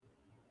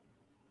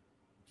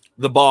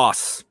The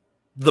boss.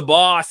 The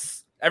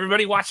boss.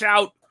 Everybody watch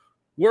out.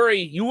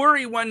 Worry. You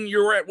worry when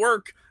you're at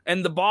work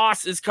and the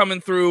boss is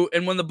coming through.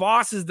 And when the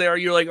boss is there,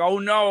 you're like, oh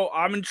no,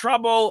 I'm in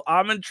trouble.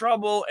 I'm in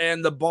trouble.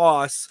 And the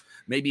boss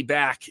may be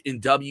back in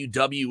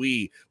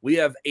WWE. We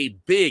have a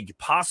big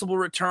possible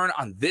return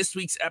on this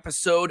week's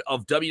episode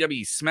of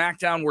WWE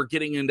SmackDown. We're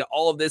getting into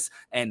all of this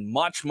and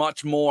much,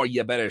 much more.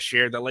 You better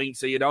share the link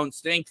so you don't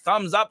stink.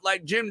 Thumbs up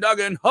like Jim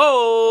Duggan.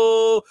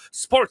 Ho!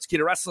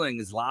 Sportskeeda Wrestling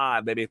is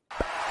live, baby.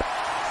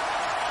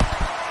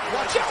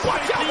 Watch out,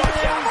 watch out,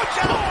 watch out, watch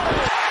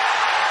out!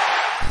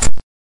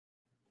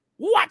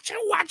 Watch out,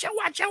 watch out,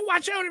 watch out,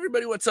 watch out,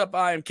 everybody. What's up?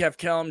 I am Kev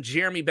Kellum.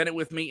 Jeremy Bennett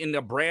with me in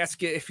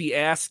Nebraska. If he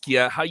asks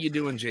you, how you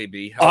doing,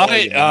 JB?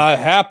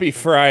 Happy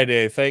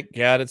Friday. Thank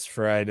God it's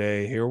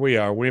Friday. Here we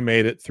are. We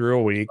made it through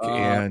a week.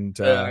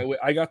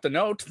 I got the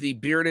note. The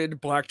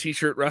Bearded Black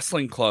T-Shirt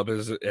Wrestling Club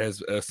has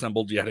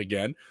assembled yet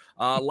again.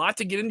 A lot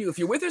to get into. If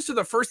you're with us for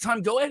the first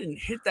time, go ahead and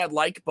hit that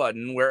like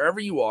button wherever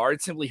you are.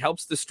 It simply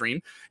helps the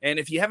stream. And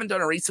if you haven't done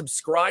already,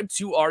 subscribe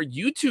to our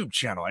YouTube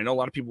channel. I know a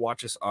lot of people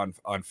watch us on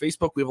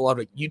Facebook. We have a lot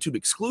of YouTube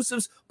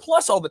exclusives,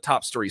 plus all the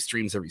top story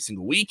streams every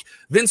single week.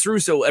 Vince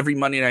Russo every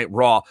Monday Night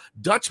Raw.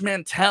 Dutch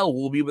Mantel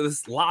will be with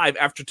us live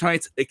after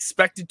tonight's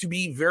expected to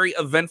be very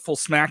eventful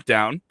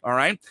SmackDown. All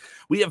right.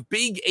 We have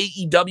big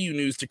AEW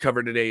news to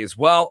cover today as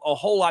well. A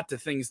whole lot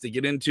of things to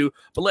get into,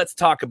 but let's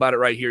talk about it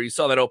right here. You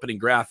saw that opening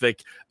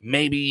graphic.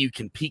 Maybe you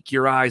can peek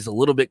your eyes a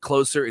little bit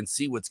closer and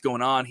see what's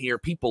going on here.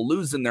 People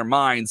losing their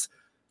minds.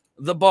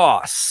 The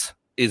boss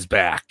is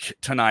back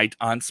tonight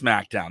on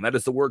SmackDown. That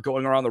is the word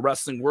going around the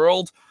wrestling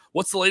world.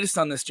 What's the latest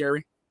on this,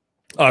 Jerry?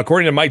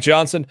 According to Mike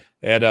Johnson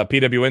at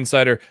PW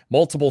Insider,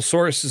 multiple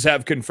sources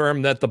have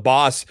confirmed that the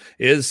boss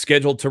is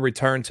scheduled to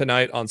return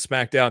tonight on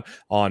SmackDown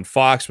on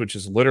Fox, which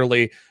is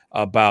literally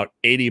about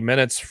 80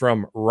 minutes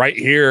from right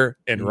here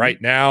and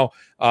right now.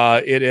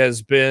 It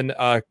has been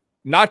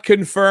not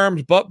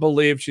confirmed, but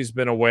believed. She's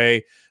been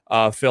away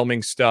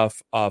filming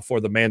stuff for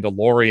The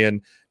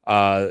Mandalorian,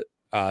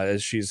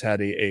 as she's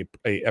had a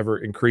ever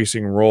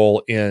increasing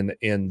role in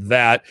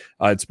that.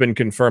 It's been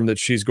confirmed that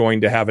she's going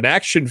to have an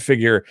action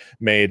figure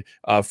made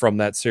from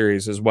that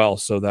series as well.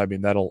 So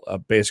that'll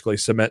basically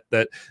cement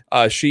that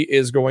she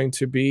is going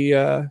to be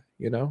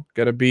going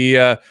to be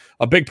a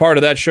big part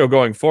of that show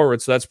going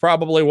forward. So that's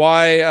probably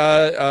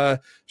why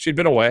she'd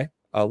been away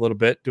a little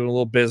bit, doing a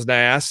little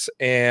business.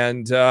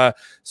 And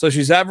so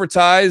she's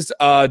advertised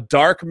a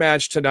dark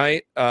match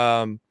tonight.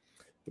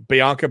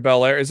 Bianca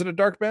Belair. Is it a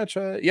dark match?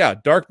 Yeah,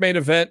 dark main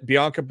event,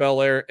 Bianca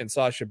Belair and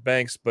Sasha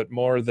Banks. But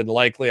more than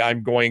likely,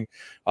 I'm going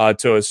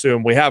to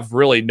assume we have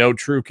really no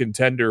true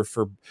contender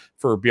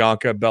for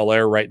Bianca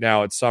Belair right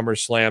now at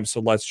SummerSlam.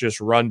 So let's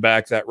just run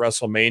back that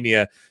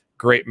WrestleMania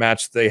great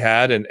match they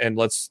had, and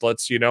let's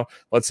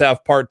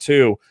have part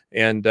two.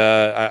 And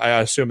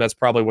I assume that's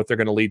probably what they're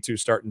going to lead to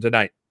starting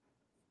tonight.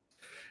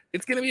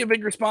 It's going to be a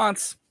big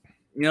response.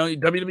 You know,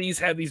 WWE's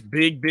had these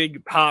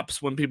big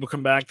pops when people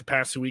come back the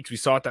past 2 weeks. We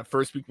saw it that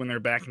first week when they were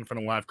back in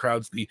front of live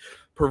crowds, the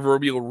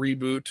proverbial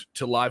reboot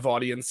to live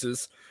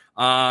audiences.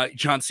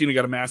 John Cena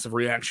got a massive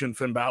reaction.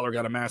 Finn Balor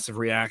got a massive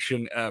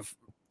reaction.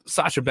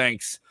 Sasha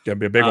Banks gonna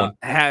be a big one.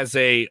 Has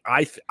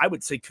I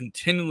would say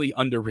continually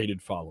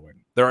underrated following.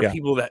 There are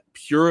people that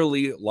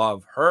purely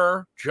love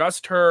her,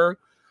 just her.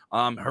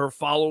 Her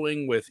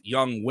following with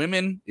young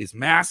women is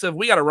massive.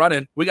 We got to run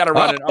it.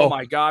 Oh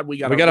my God, we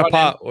got to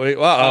pop. We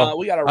got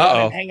to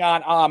run it. Hang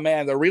on. Oh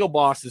man, the real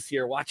boss is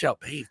here. Watch out,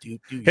 babe, dude.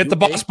 Hit the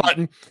boss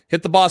button.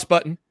 Hit the boss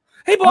button.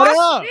 Hey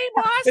boss. Hey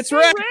boss. It's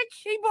Rick.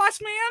 Hey boss,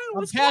 man.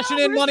 I'm cashing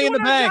in money in the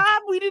bank.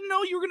 We didn't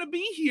know you were gonna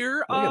be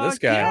here. Look at this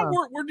guy. Yeah,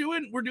 we're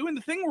doing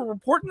the thing. We're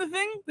reporting the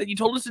thing that you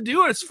told us to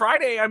do. And it's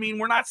Friday. I mean,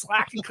 we're not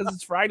slacking because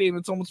it's Friday and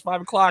it's almost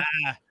 5 o'clock.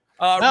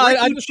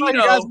 I just thought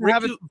you guys were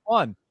having some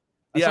fun.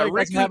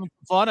 Rick having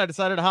fun. I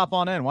decided to hop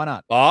on in. Why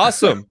not?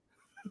 Awesome.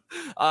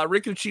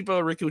 Rick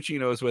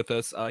Ucchino is with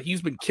us.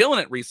 He's been killing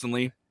it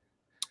recently,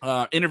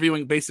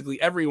 interviewing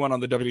basically everyone on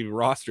the WWE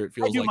roster. It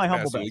feels like my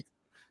humble best.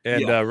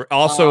 And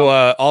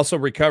also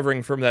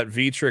recovering from that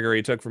V trigger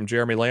he took from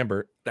Jeremy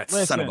Lambert. That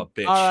son of a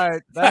bitch. All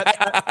right,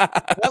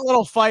 that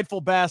little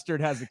fightful bastard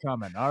has it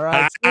coming. All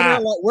right,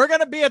 we're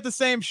gonna be at the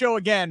same show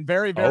again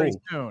very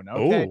soon.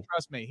 Okay,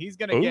 trust me, he's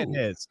gonna get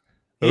his.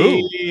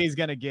 He's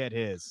gonna get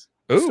his.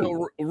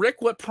 So, Rick,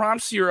 what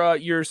prompts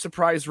your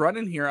surprise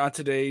run-in here on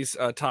today's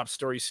top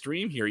story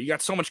stream here? You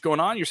got so much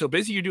going on. You're so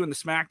busy. You're doing the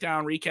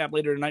SmackDown recap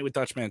later tonight with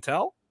Dutch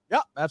Mantel.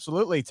 Yeah,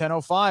 absolutely.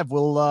 10:05.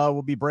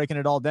 We'll be breaking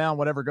it all down,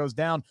 whatever goes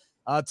down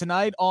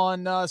tonight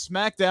on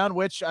SmackDown,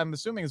 which I'm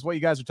assuming is what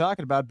you guys are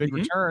talking about. Big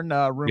return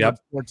rumored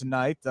for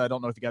tonight. I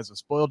don't know if you guys have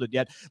spoiled it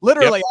yet.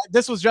 Literally,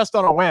 this was just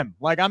on a whim.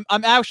 Like I'm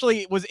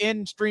actually was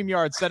in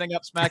StreamYard setting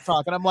up Smack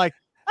Talk, and I'm like,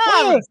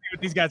 I want to see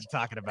what these guys are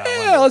talking about.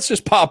 Yeah, let's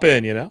just pop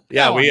in,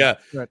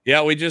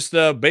 we just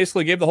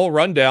basically gave the whole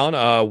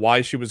rundown,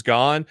 why she was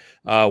gone,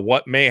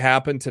 what may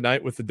happen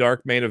tonight with the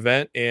dark main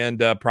event,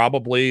 and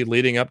probably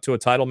leading up to a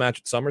title match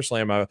at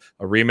SummerSlam,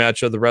 a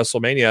rematch of the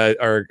WrestleMania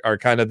are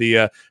kind of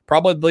the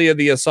probably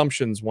the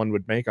assumptions one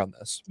would make on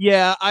this.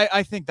 Yeah,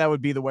 I think that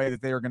would be the way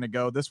that they were going to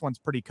go. This one's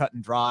pretty cut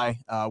and dry.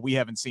 We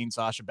haven't seen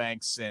Sasha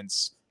Banks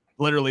since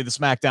literally the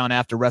SmackDown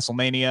after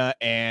WrestleMania,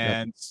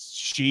 and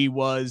she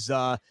was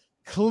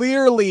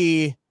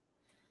clearly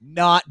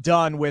not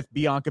done with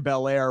Bianca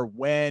Belair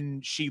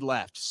when she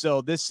left.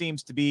 So this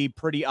seems to be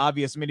pretty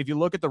obvious. I mean, if you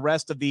look at the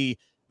rest of the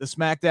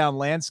SmackDown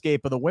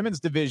landscape of the women's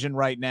division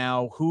right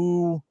now,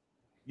 who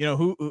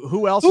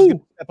else is going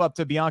to step up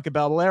to Bianca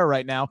Belair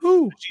right now?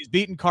 She's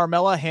beaten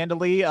Carmella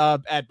handily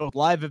at both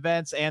live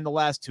events and the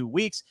last 2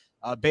 weeks.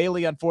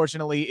 Bayley,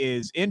 unfortunately,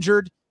 is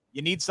injured.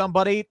 You need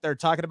somebody. They're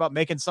talking about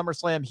making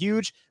SummerSlam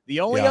huge.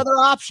 The only other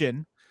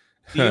option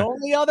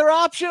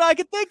I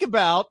could think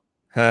about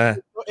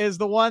is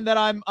the one that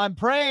I'm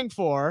praying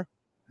for.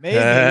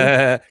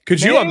 Maybe.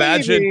 Could you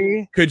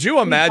imagine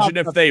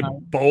if they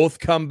both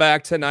come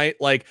back tonight?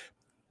 Like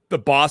the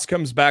boss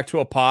comes back to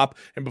a pop,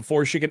 and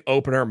before she can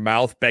open her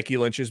mouth, Becky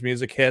Lynch's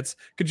music hits.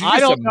 Could you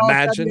just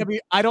imagine?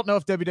 I don't know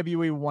if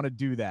WWE would want to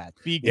do that,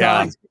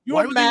 because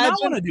why would they not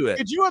want to do it?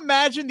 Could you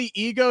imagine the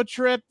ego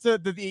trip to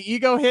the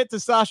ego hit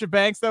to Sasha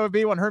Banks? That would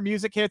be when her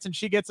music hits and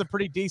she gets a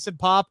pretty decent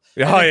pop.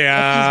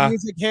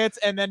 Music hits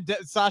and then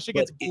Sasha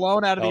gets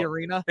blown out of the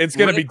arena. It's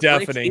going to be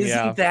deafening.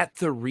 Isn't that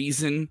the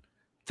reason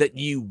that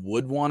you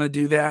would want to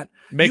do that?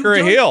 Make her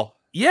a heel.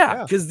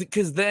 Yeah,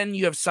 because then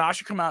you have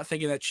Sasha come out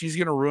thinking that she's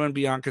going to ruin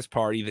Bianca's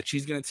party, that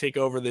she's going to take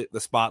over the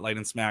spotlight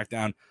in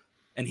SmackDown,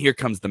 and here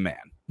comes the man.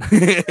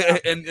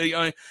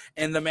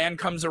 and the man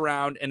comes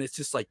around, and it's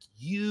just like,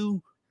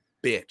 you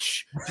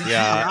bitch. Did you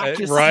not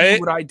just see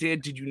what I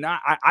did? Did you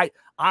not? I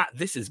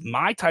this is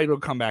my title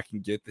to come back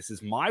and get. This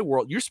is my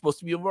world. You're supposed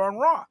to be over on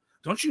Raw.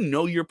 Don't you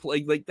know you're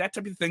playing, like that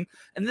type of thing?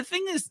 And the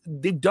thing is,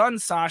 they've done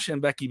Sasha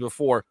and Becky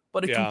before,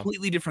 but a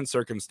completely different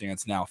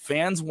circumstance now.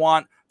 Fans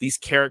want these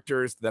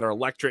characters that are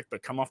electric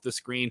but come off the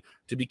screen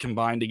to be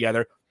combined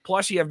together.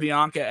 Plus, you have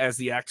Bianca as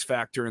the X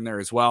factor in there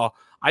as well.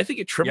 I think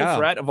a triple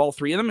threat of all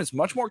three of them is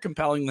much more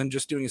compelling than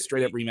just doing a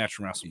straight up rematch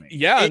from WrestleMania.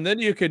 Yeah, and then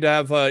you could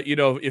have, you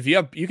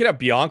could have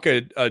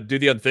Bianca do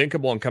the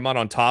unthinkable and come out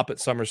on top at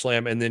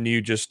SummerSlam, and then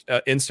you just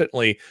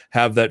instantly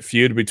have that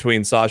feud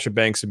between Sasha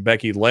Banks and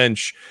Becky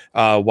Lynch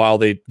while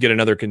they get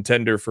another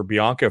contender for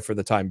Bianca for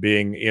the time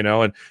being,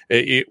 and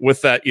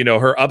with that,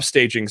 her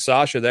upstaging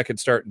Sasha, that could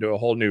start into a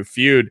whole new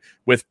feud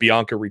with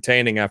Bianca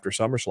retaining after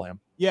SummerSlam.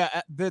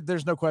 Yeah,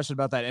 there's no question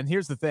about that. And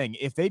here's the thing.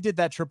 If they did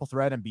that triple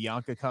threat and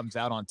Bianca comes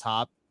out on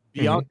top,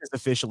 Bianca's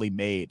officially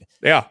made.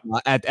 Yeah.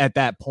 At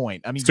that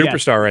point. I mean,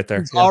 superstar right there.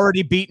 She's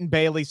already beaten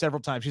Bayley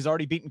several times. She's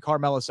already beaten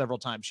Carmella several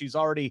times. She's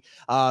already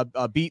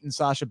beaten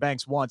Sasha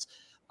Banks once.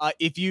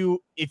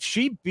 If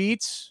she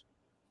beats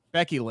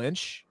Becky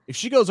Lynch, if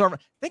she goes over,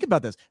 think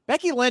about this.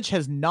 Becky Lynch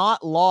has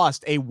not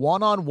lost a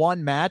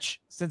one-on-one match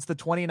since the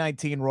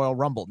 2019 Royal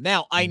Rumble.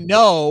 Now, I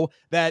know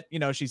that,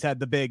 she's had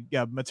the big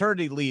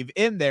maternity leave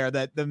in there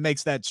that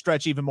makes that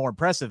stretch even more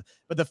impressive.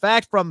 But the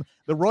fact from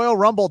the Royal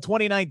Rumble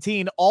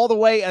 2019 all the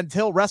way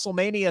until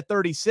WrestleMania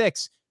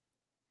 36,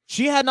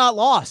 she had not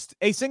lost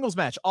a singles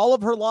match. All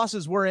of her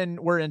losses were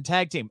in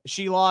tag team.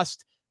 She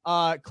lost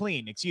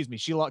clean. Excuse me.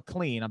 She lost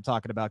clean. I'm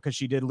talking about, because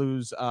she did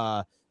lose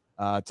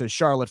to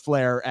Charlotte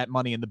Flair at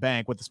Money in the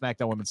Bank with the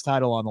SmackDown Women's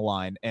title on the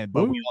line.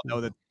 But we all know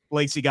that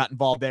Lacey got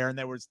involved there, and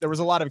there was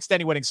a lot of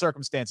extenuating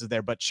circumstances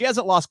there, but she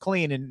hasn't lost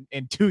clean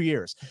in 2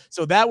 years.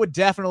 So that would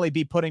definitely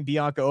be putting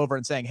Bianca over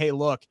and saying, hey,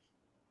 look,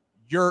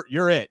 you're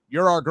it.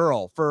 You're our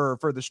girl for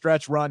the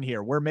stretch run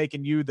here. We're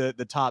making you the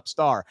top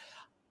star.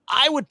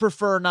 I would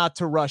prefer not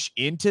to rush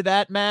into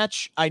that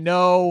match. I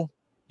know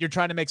you're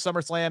trying to make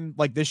SummerSlam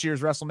like this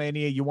year's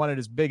WrestleMania. You want it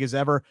as big as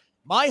ever.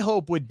 My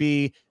hope would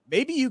be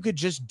maybe you could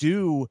just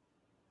do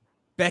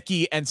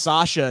Becky and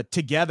Sasha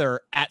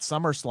together at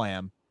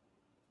SummerSlam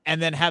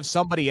and then have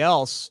somebody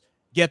else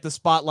get the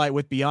spotlight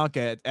with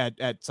Bianca at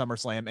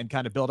SummerSlam and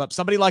kind of build up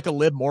somebody like a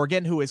Liv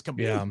Morgan, who is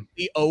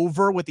completely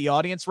over with the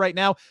audience right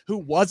now, who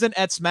wasn't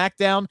at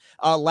SmackDown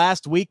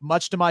last week,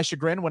 much to my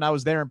chagrin when I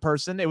was there in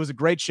person. It was a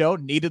great show,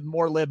 needed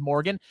more Liv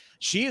Morgan.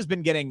 She has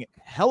been getting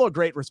hella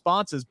great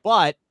responses,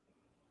 but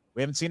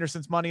we haven't seen her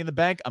since Money in the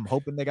Bank. I'm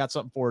hoping they got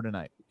something for her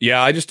tonight.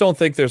 Yeah, I just don't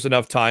think there's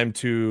enough time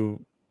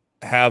to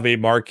have a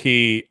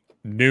marquee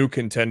new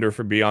contender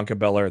for Bianca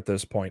Belair at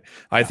this point.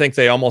 I think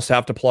they almost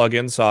have to plug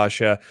in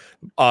Sasha.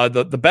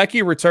 The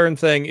Becky return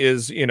thing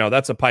is,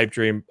 that's a pipe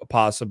dream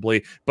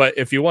possibly, but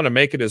if you want to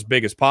make it as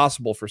big as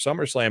possible for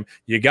SummerSlam,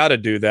 you got to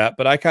do that.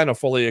 But I kind of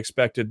fully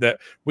expected that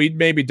we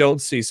maybe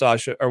don't see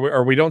Sasha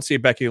or we don't see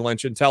Becky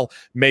Lynch until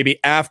maybe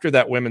after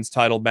that women's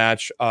title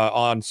match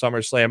on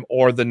SummerSlam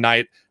or the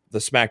night the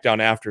SmackDown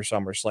after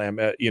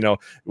SummerSlam.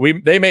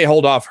 They may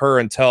hold off her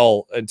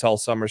until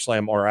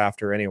SummerSlam or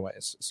after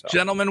anyways. So.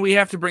 Gentlemen, we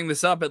have to bring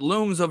this up. It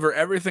looms over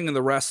everything in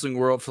the wrestling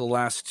world for the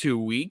last 2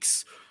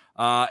 weeks.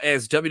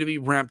 As WWE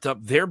ramped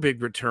up their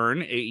big return,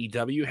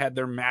 AEW had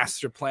their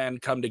master plan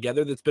come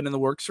together that's been in the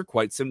works for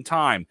quite some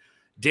time.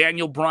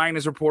 Daniel Bryan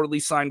is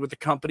reportedly signed with the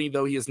company,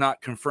 though he has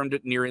not confirmed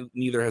it,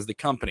 neither has the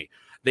company.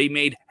 They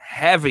made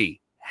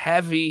heavy,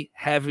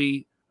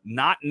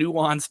 not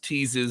nuanced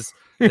teases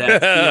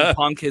that CM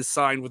Punk has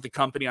signed with the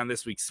company on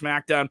this week's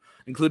SmackDown,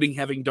 including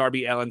having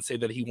Darby Allin say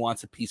that he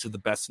wants a piece of the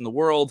best in the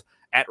world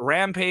at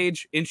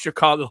Rampage in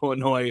Chicago,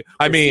 Illinois,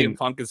 where CM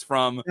Punk is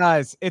from.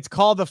 Guys, it's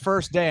called The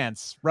First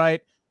Dance,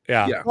 right?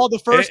 Yeah. It's called The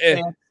First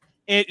Dance.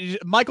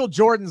 Michael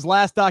Jordan's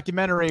last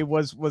documentary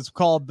was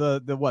called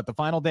the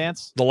Final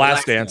Dance? The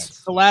Last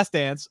Dance. The Last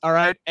Dance. All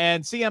right.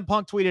 And CM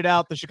Punk tweeted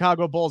out the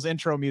Chicago Bulls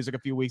intro music a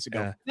few weeks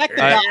ago.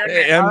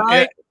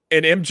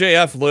 And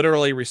MJF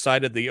literally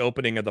recited the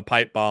opening of the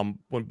pipe bomb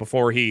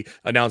before he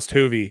announced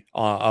Hoovy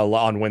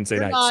on Wednesday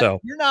night. So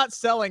you're not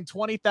selling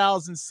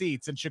 20,000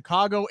 seats in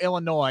Chicago,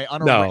 Illinois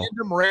on a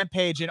random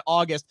Rampage in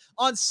August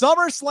on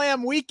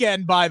SummerSlam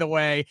weekend, by the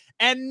way,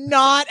 and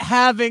not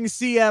having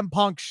CM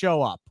Punk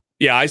show up.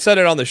 Yeah, I said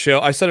it on the show.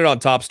 I said it on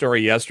Top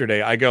Story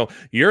yesterday. I go,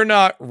 you're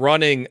not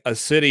running a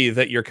city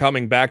that you're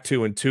coming back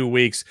to in 2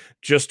 weeks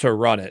just to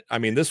run it. I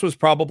mean, this was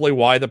probably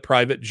why the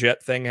private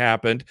jet thing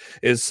happened,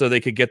 is so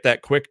they could get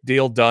that quick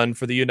deal done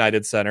for the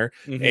United Center.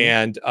 Mm-hmm.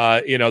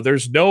 And,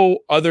 there's no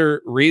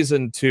other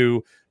reason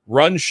to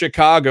run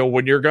Chicago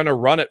when you're going to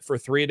run it for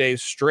 3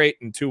 days straight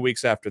and 2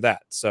 weeks after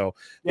that. So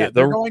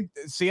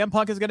CM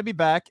Punk is going to be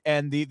back.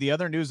 And the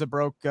other news that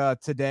broke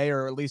today,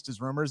 or at least is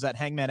rumors, that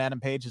Hangman Adam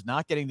Page is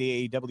not getting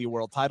the AEW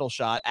world title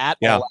shot at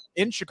all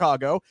in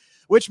Chicago,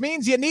 which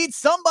means you need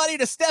somebody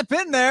to step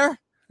in there.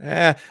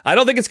 I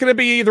don't think it's going to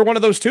be either one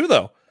of those two,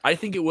 though. I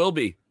think it will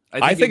be.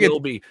 I think it will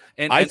be.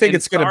 And I think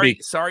it's going to be.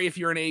 Sorry if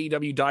you're an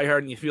AEW diehard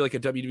and you feel like a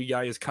WWE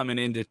guy is coming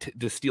in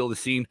to steal the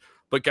scene.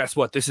 But guess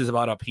what? This is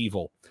about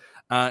upheaval.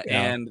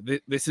 And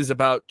this is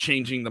about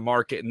changing the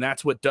market. And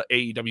that's what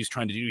AEW is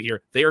trying to do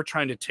here. They are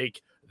trying to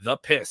take the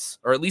piss,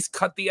 or at least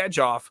cut the edge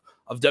off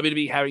of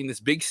WWE having this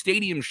big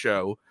stadium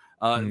show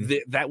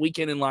that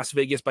weekend in Las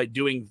Vegas by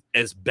doing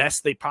as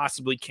best they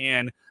possibly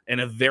can in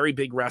a very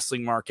big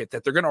wrestling market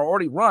that they're going to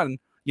already run.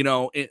 You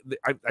know,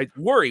 I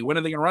worry, when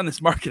are they going to run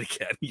this market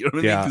again? You know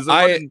what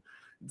I mean?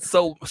 Because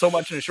so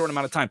much in a short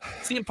amount of time.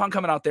 CM Punk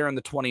coming out there on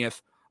the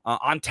 20th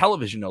on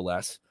television, no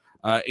less,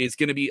 is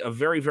going to be a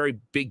very, very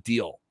big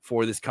deal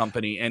for this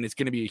company, and it's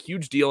going to be a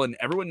huge deal, and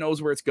everyone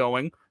knows where it's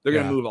going. They're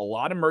going to move a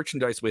lot of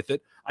merchandise with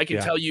it. I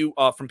can tell you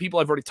from people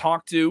I've already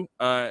talked to,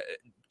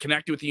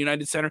 connected with the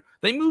United Center,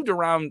 they moved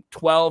around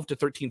 12 to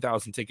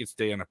 13,000 tickets a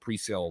day on a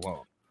pre-sale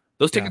alone.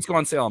 Those tickets go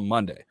on sale on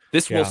Monday.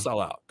 This will sell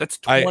out. That's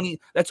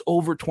that's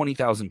over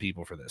 20,000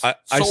 people for this. I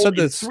said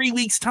this 3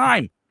 weeks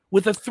time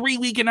with a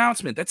 3-week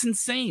announcement. That's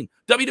insane.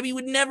 WWE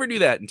would never do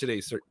that in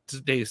today's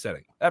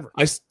setting, ever.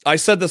 I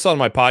said this on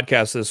my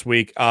podcast this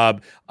week.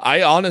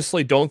 I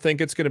honestly don't think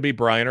it's going to be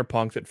Bryan or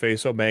Punk that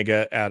face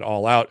Omega at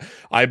All Out.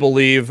 I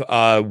believe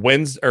I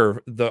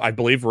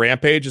believe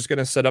Rampage is going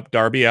to set up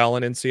Darby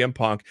Allin and CM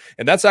Punk,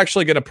 and that's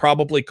actually going to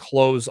probably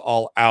close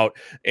All Out.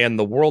 And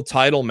the world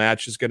title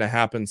match is going to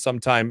happen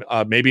sometime.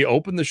 Maybe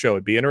open the show.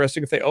 It'd be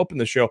interesting if they open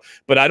the show,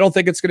 but I don't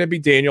think it's going to be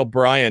Daniel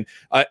Bryan.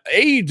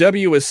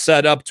 AEW is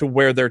set up to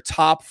where their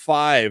top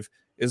 5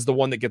 is the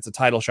one that gets a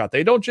title shot.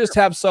 They don't just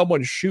have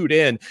someone shoot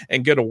in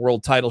and get a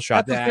world title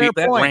shot. That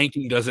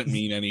ranking doesn't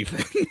mean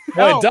anything.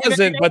 No, it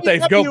doesn't, but they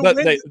go by.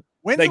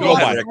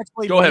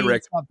 Go ahead,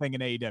 Rick. Something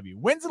in AEW.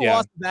 Wins and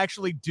losses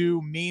actually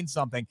do mean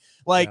something.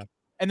 And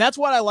that's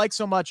what I like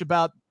so much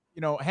about,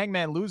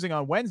 Hangman losing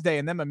on Wednesday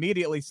and them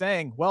immediately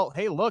saying, well,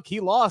 hey, look, he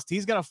lost.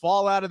 He's going to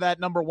fall out of that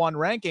number 1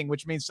 ranking,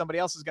 which means somebody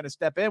else is going to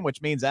step in,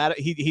 which means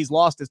he's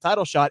lost his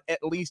title shot,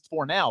 at least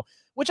for now,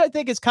 which I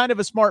think is kind of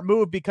a smart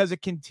move because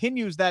it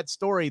continues that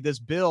story, this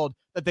build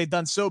that they've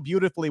done so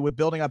beautifully with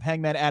building up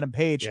Hangman Adam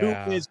Page, who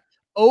is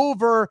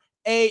over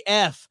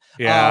AF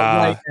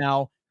right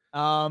now.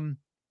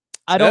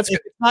 I don't,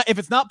 if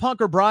it's not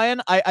Punk or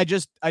Bryan, I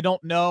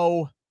don't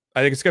know.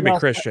 I think it's going to be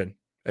Christian.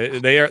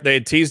 They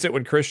had teased it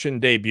when Christian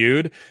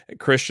debuted.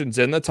 Christian's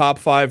in the top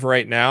 5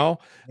 right now.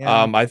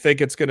 I think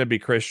it's going to be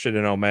Christian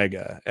and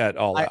Omega at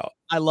All Out.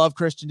 I love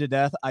Christian to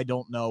death. I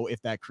don't know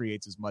if that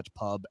creates as much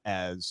pub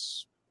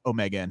as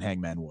Omega and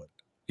Hangman would.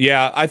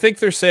 Yeah, I think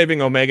they're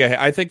saving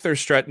Omega. I think they're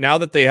now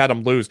that they had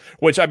him lose,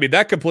 which, I mean,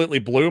 that completely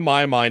blew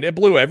my mind. It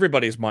blew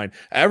everybody's mind.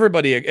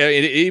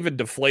 It even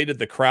deflated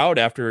the crowd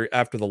after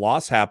the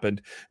loss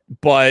happened.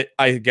 But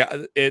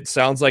it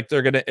sounds like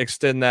they're going to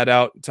extend that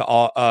out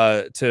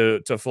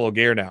to Full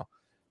Gear now,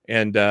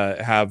 and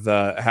have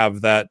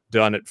that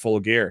done at Full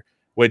Gear,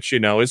 which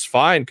is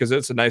fine because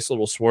it's a nice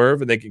little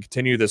swerve, and they can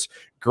continue this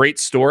great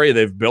story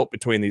they've built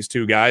between these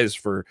two guys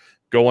for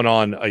going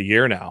on a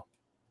year now.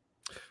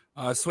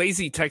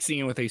 Swayze texting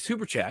in with a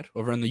super chat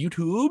over on the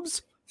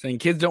YouTubes saying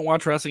kids don't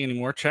watch wrestling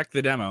anymore. Check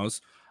the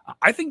demos.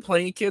 I think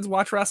plenty of kids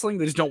watch wrestling.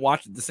 They just don't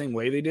watch it the same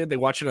way they did. They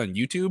watch it on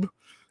YouTube.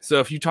 So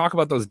if you talk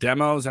about those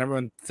demos and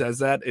everyone says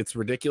that, it's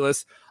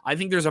ridiculous. I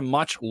think there's a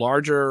much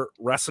larger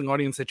wrestling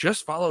audience that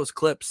just follows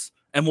clips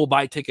and will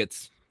buy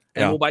tickets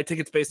and will buy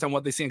tickets based on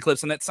what they see in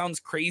clips. And that sounds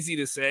crazy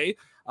to say,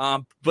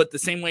 but the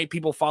same way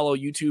people follow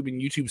YouTube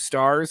and YouTube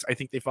stars, I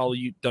think they follow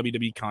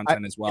WWE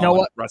content as well,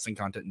 and wrestling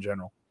content in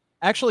general.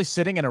 Actually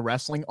sitting in a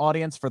wrestling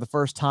audience for the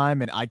first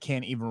time, and I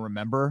can't even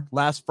remember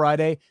last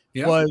Friday,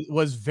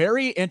 was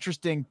very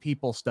interesting.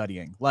 People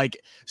studying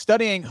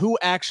who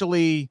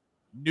actually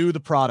knew the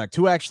product,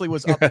 who actually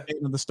was up to date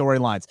on the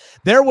storylines.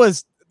 There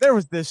was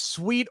this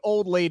sweet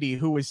old lady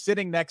who was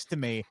sitting next to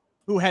me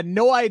who had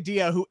no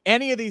idea who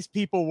any of these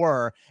people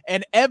were,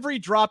 and every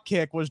drop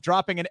kick was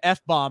dropping an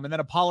F-bomb and then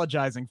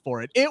apologizing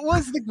for it. It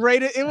was the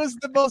greatest. It was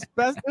the most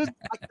best.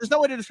 There's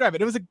no way to describe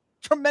it. It was a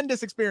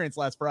tremendous experience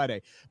last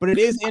Friday, but it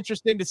is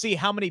interesting to see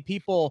how many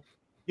people,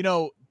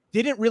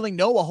 didn't really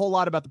know a whole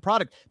lot about the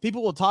product.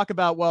 People will talk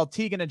about, well,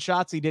 Tegan and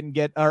Shotzi didn't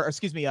get,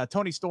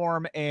 Toni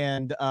Storm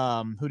and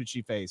who did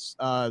she face?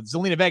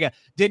 Zelina Vega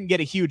didn't get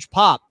a huge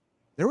pop.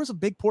 There was a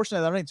big portion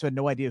of that audience who had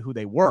no idea who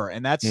they were,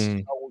 and that's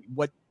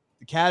what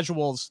the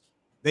casuals.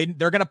 They're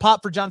going to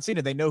pop for John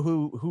Cena. They know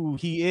who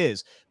he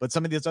is, but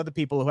some of these other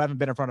people who haven't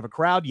been in front of a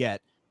crowd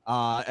yet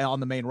on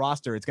the main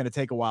roster, it's going to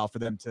take a while for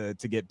them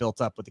to get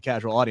built up with the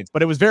casual audience.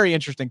 But it was very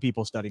interesting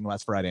people studying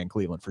last Friday in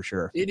Cleveland for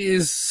sure. It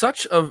is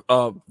such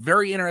a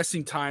very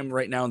interesting time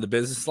right now in the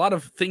business. A lot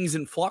of things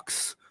in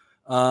flux.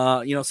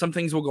 Some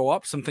things will go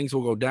up, some things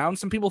will go down.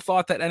 Some people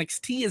thought that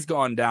NXT has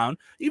gone down,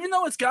 even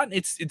though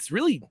it's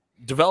really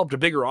developed a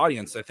bigger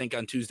audience, I think,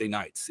 on Tuesday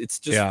nights. It's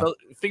just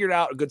figured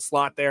out a good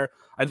slot there.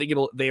 I think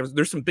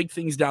there's some big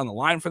things down the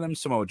line for them.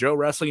 Samoa Joe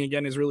wrestling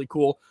again is really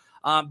cool.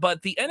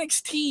 But the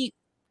NXT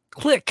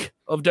clique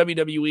of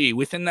WWE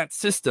within that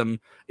system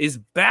is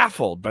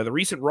baffled by the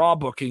recent Raw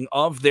booking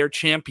of their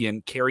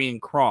champion, Karrion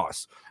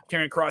Kross.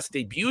 Karrion Kross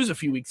debuts a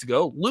few weeks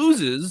ago,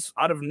 loses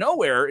out of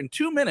nowhere in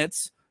 2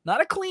 minutes, not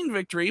a clean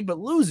victory, but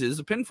loses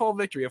a pinfall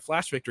victory, a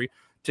flash victory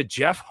to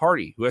Jeff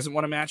Hardy, who hasn't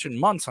won a match in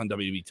months on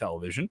WWE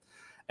television.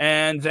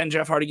 And then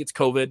Jeff Hardy gets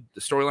COVID,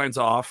 the storyline's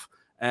off,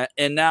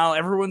 and now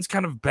everyone's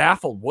kind of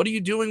baffled. What are you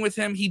doing with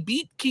him? He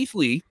beat Keith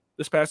Lee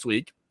this past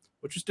week,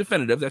 which was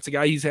definitive. That's a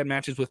guy he's had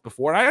matches with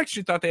before. I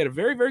actually thought they had a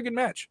very, very good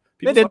match.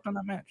 People slept on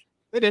that match.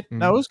 They did.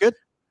 No, it was good.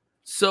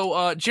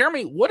 So,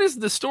 Jeremy, what is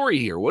the story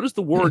here? What is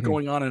the war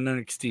going on in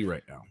NXT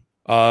right now?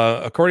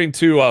 According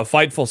to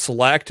Fightful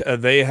Select,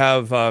 they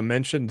have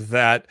mentioned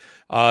that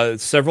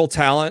several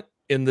talent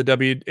in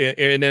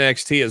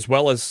NXT, as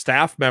well as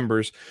staff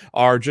members,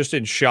 are just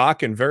in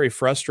shock and very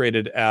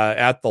frustrated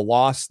at the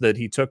loss that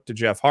he took to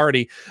Jeff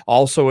Hardy.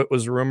 Also, it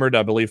was rumored,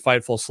 I believe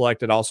Fightful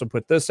Select had also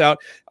put this out,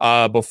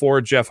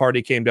 before Jeff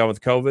Hardy came down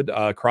with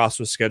COVID, Kross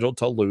was scheduled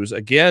to lose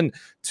again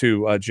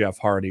to Jeff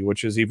Hardy,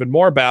 which is even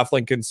more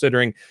baffling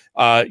considering,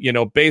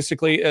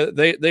 basically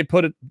they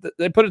put it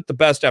the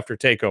best after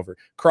TakeOver.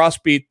 Kross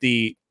beat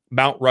the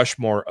Mount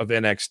Rushmore of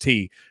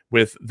NXT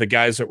with the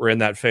guys that were in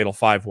that fatal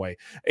 5-way.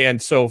 And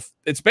so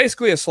it's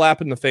basically a slap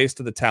in the face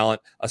to the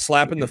talent, a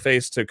slap in the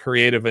face to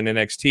creative in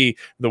NXT,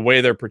 the way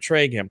they're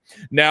portraying him.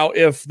 Now,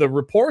 if the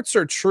reports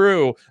are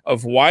true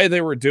of why they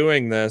were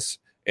doing this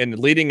and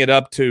leading it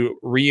up to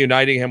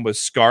reuniting him with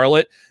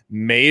Scarlett,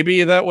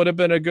 maybe that would have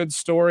been a good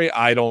story.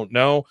 I don't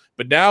know.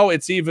 But now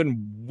it's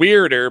even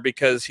weirder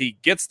because he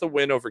gets the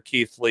win over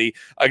Keith Lee.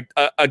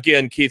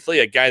 Again, Keith Lee,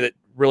 a guy that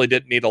really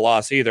didn't need a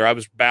loss either. I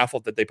was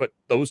baffled that they put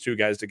those two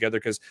guys together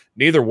because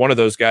neither one of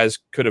those guys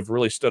could have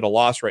really stood a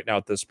loss right now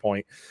at this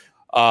point.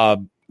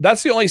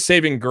 That's the only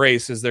saving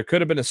grace, is there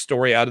could have been a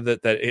story out of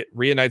it that it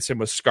reunites him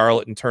with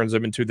Scarlett and turns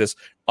him into this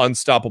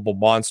unstoppable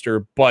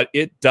monster, but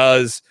it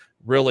does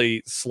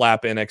really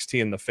slap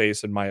NXT in the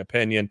face, in my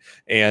opinion.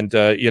 And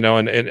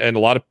and a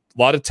lot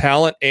of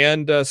talent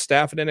and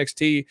staff at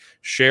NXT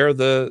share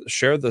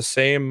the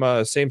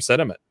same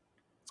sentiment.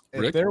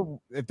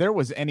 If there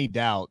was any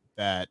doubt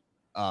that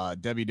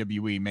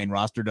WWE main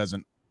roster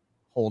doesn't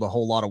hold a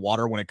whole lot of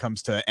water when it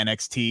comes to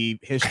NXT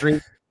history,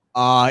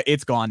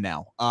 it's gone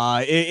now.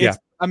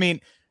 I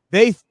mean,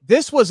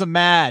 this was a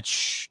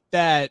match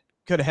that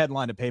could have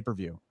headlined a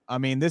pay-per-view. I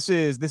mean, this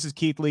is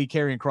Keith Lee,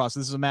 Karrion Kross.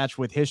 This is a match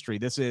with history.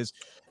 This is,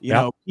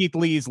 Keith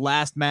Lee's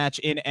last match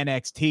in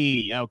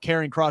NXT.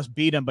 Karrion Kross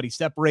beat him, but he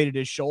separated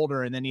his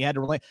shoulder and then he had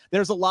to relay.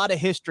 There's a lot of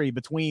history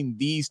between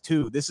these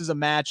two. This is a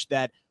match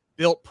that,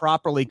 built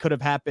properly, could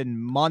have happened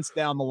months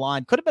down the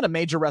line. Could have been a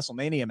major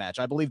WrestleMania match.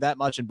 I believe that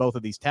much in both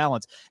of these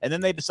talents. And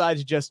then they decided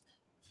to just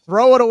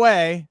throw it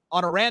away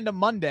on a random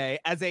Monday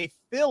as a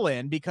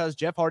fill-in because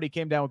Jeff Hardy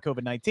came down with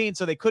COVID-19,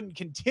 so they couldn't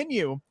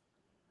continue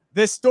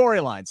this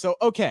storyline. So,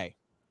 okay,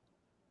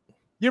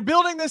 you're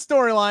building this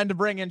storyline to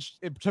bring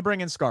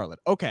in Scarlett.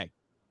 Okay,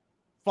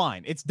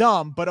 fine. It's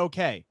dumb, but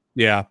okay.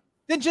 Yeah.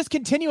 Then just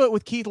continue it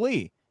with Keith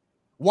Lee.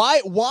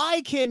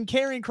 Why can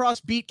Karrion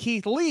Kross beat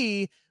Keith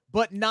Lee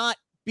but not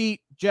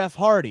beat Jeff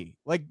Hardy?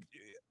 Like,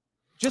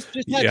 just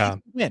have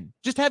Keith win.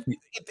 Just have,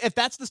 if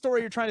that's the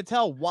story you're trying to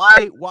tell,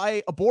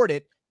 why abort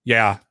it?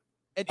 Yeah.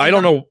 And I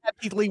don't know. Have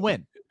Keith Lee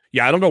win.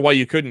 Yeah, I don't know why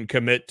you couldn't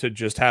commit to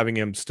just having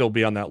him still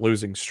be on that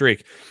losing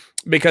streak,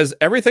 because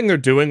everything they're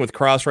doing with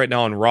Kross right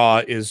now on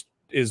Raw is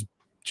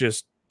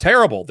just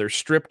terrible. They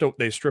stripped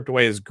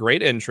away his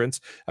great entrance.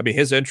 I mean,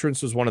 his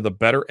entrance was one of the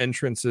better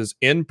entrances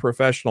in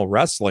professional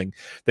wrestling.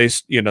 They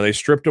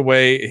stripped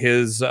away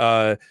his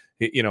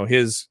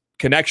his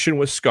connection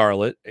with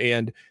Scarlett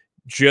and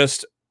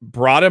just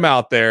brought him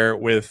out there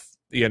with,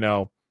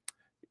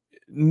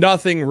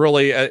 nothing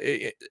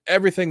really,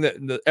 everything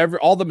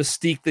all the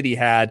mystique that he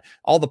had,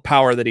 all the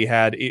power that he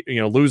had,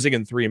 losing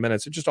in 3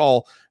 minutes. It just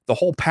the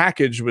whole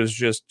package was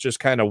just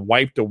kind of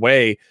wiped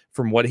away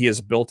from what he has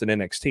built in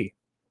NXT.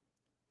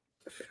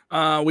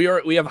 We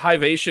have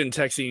Hivation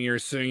texting here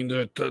saying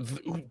that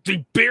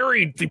they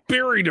buried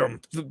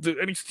him. The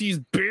NXT's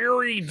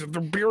buried.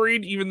 They're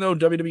buried, even though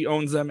WWE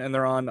owns them and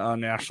they're on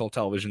national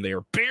television. They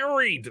are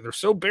buried. They're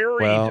so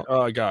buried,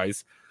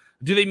 guys.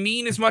 Do they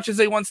mean as much as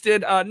they once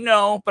did?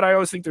 No, but I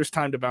always think there's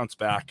time to bounce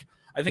back.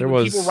 I think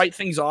when people write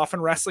things off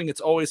in wrestling,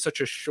 it's always such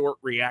a short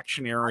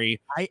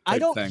reactionary. I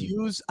don't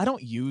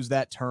use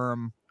that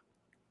term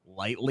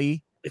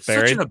lightly. It's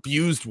such an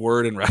abused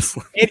word in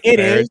wrestling. It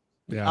is.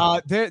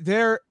 Yeah.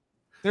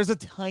 There's a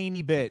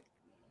tiny bit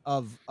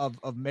of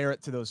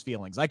merit to those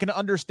feelings. I can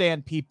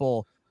understand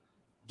people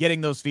getting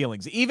those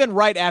feelings, even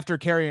right after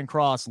Karrion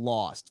Kross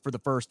lost for the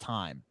first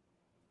time.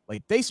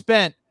 Like, they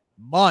spent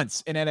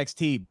months in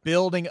NXT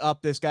building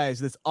up this guy as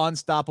this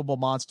unstoppable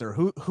monster.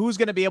 Who's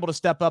going to be able to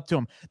step up to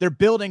him? They're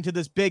building to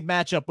this big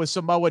matchup with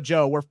Samoa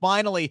Joe, where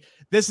finally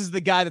this is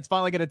the guy that's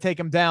finally going to take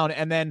him down.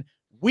 And then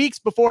weeks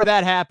before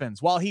that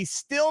happens, while he's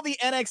still the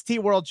NXT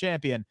World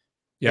Champion,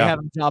 they have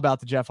him job out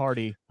to Jeff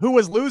Hardy, who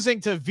was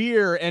losing to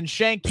Veer and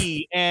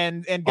Shanky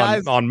and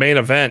guys on main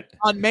event.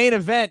 On main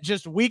event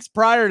just weeks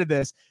prior to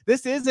this.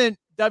 This isn't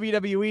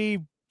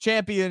WWE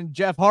champion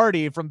Jeff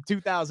Hardy from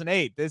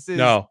 2008. This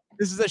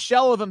is a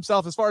shell of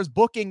himself as far as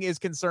booking is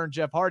concerned,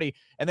 Jeff Hardy,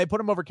 and they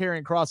put him over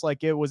Karrion Kross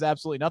like it was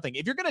absolutely nothing.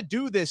 If you're going to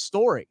do this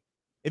story,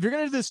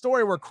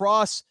 where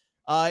Kross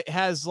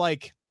has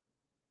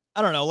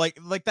I don't know,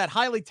 like that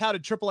highly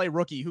touted AAA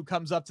rookie who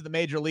comes up to the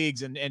major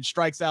leagues and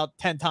strikes out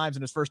 10 times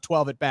in his first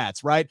 12 at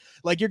bats, right?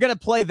 Like, you're going to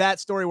play that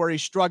story where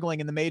he's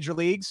struggling in the major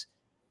leagues.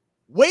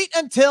 Wait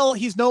until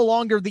he's no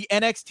longer the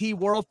NXT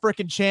World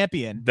Frickin'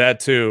 Champion. That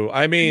too.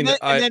 I mean,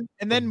 and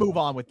then move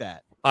on with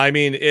that. I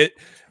mean,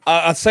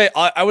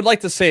 I would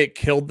like to say it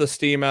killed the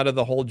steam out of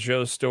the whole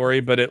Joe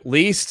story, but at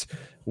least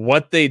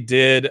what they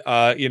did,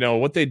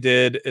 what they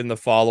did in the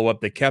follow-up,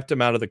 they kept him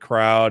out of the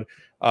crowd.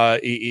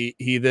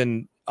 He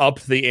then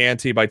upped the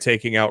ante by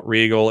taking out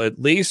Regal. At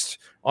least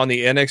on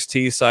the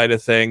NXT side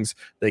of things,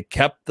 they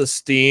kept the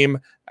steam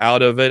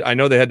out of it. I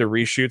know they had to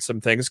reshoot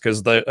some things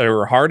because there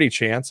were Hardy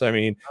chants. I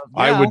mean,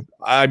 yeah.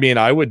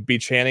 I would be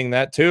chanting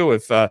that too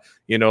if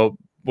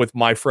with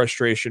my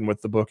frustration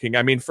with the booking.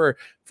 I mean, for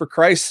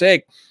Christ's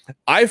sake,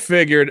 I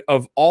figured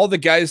of all the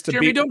guys to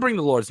Jeremy, don't bring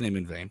the Lord's name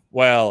in vain.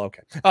 Well,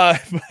 okay.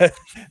 But,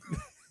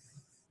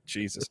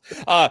 Jesus.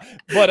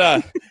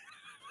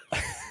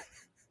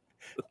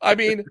 I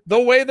mean,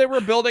 the way they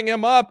were building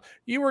him up,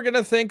 you were going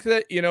to think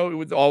that,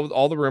 with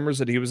all the rumors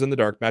that he was in the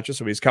dark matches,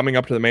 so he's coming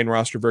up to the main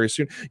roster very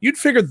soon. You'd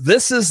figure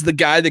this is the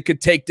guy that could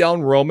take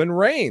down Roman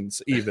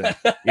Reigns even,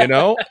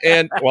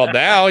 and well,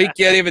 now he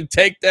can't even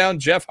take down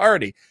Jeff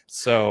Hardy.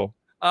 So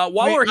while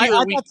we're here, I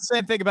thought the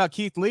same thing about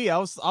Keith Lee. I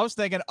was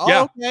thinking,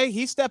 okay,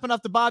 he's stepping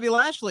up to Bobby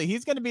Lashley.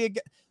 He's going to be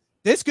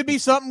this could be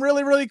something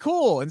really, really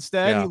cool.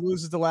 Instead, he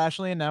loses to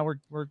Lashley, and now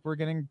we're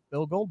getting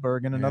Bill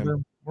Goldberg in another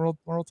world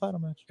title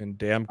match. And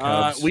damn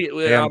Cubs.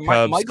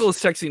 Cubs. Michael is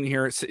texting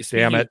here.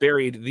 Damn it!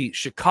 Buried. The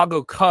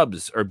Chicago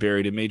Cubs are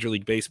buried in Major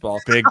League Baseball.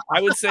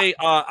 I would say,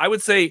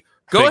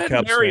 go ahead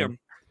and bury him.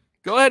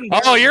 Go ahead.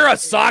 And you're a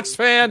Sox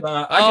fan.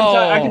 I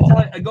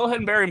can tell. Go ahead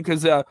and bury him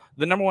because the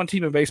number one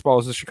team in baseball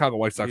is the Chicago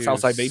White Sox.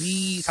 Southside,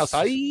 baby.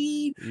 Southside.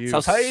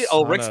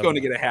 Oh, Rick's going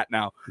to get a hat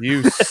now.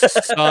 You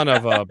son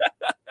of a.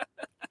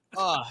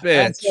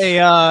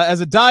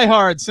 As a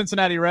diehard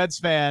Cincinnati Reds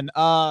fan,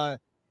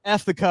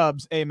 F the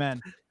Cubs,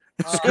 amen.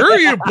 Screw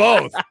you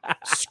both.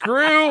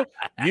 Screw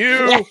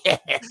you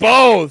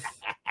both.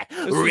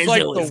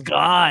 Rizzo is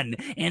gone.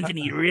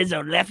 Anthony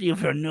Rizzo left you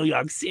for New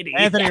York City.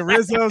 Anthony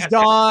Rizzo's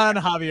gone.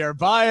 Javier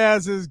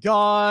Baez is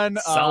gone.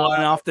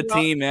 Selling off the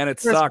team, man. It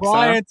Chris sucks.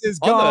 Bryant is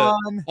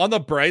gone. On the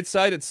bright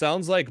side, it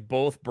sounds like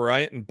both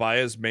Bryant and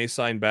Baez may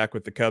sign back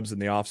with the Cubs in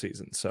the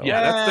offseason. So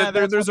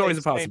there's always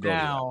a possibility.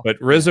 Now. But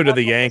Rizzo to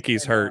the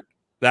Yankees hurt.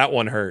 That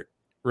one hurt.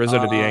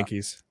 Rizzo to the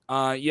Yankees.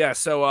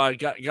 So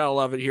gotta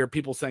love it here.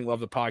 People saying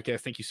love the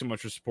podcast. Thank you so much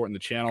for supporting the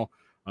channel.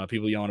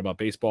 People yelling about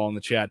baseball in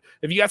the chat.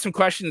 If you got some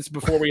questions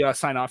before we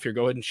sign off here,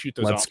 go ahead and shoot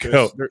those. Let's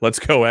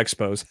go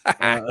Expos.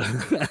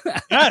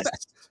 Yes.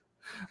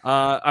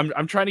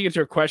 I'm trying to get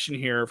to a question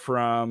here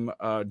from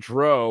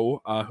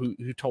Dro,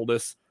 who told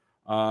us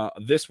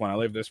this one. I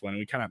love this one.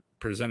 We kind of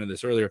presented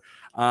this earlier.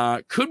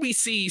 Could we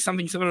see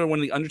something similar to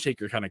when the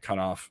Undertaker kind of cut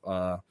off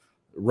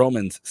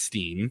Roman's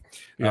steam?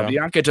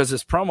 Bianca does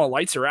this promo,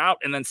 lights her out,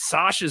 and then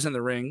Sasha's in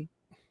the ring.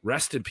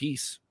 Rest in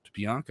peace to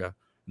Bianca.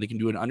 They can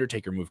do an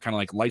Undertaker move, kind of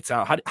like lights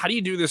out. How do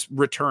you do this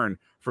return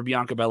for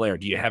Bianca Belair?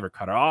 Do you have her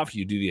cut off? Do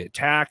you do the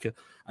attack?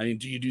 I mean,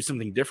 do you do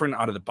something different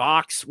out of the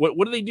box? What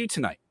do they do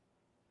tonight?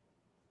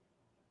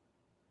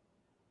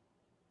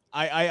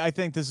 I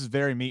think this is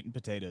very meat and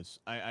potatoes.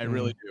 I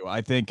really do.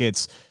 I think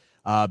it's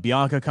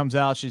Bianca comes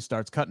out, she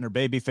starts cutting her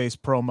babyface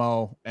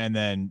promo, and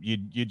then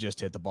you just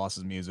hit the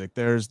boss's music.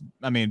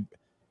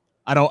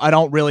 I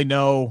don't really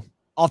know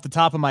off the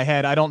top of my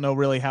head. I don't know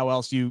really how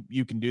else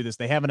you can do this.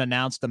 They haven't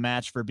announced a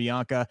match for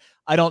Bianca.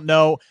 I don't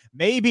know.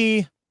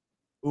 Maybe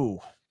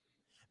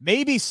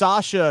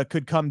Sasha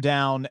could come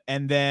down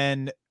and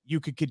then you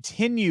could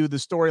continue the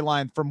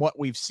storyline from what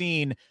we've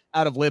seen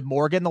out of Liv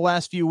Morgan the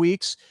last few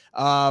weeks,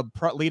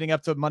 leading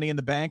up to Money in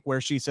the Bank,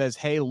 where she says,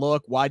 "Hey,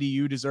 look, why do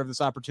you deserve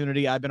this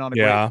opportunity? I've been on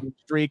a great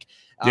streak."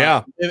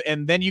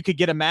 And then you could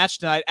get a match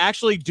tonight.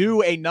 Actually,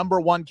 do a number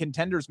one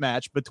contenders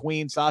match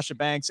between Sasha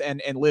Banks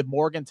and Liv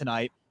Morgan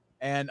tonight.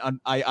 And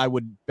I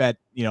would bet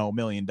 $1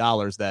 million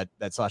that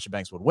Sasha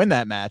Banks would win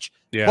that match.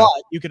 Yeah. But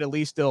you could at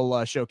least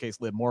still showcase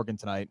Liv Morgan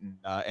tonight,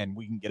 and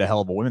we can get a hell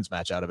of a women's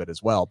match out of it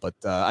as well. But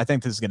I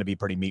think this is going to be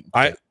pretty meat and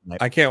potatoes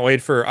tonight. I can't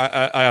wait for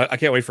I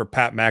can't wait for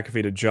Pat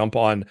McAfee to jump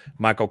on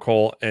Michael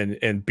Cole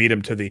and beat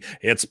him to the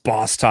 "it's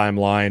boss time"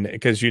 line,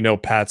 because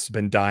Pat's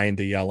been dying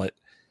to yell it.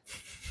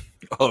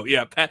 Oh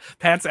yeah,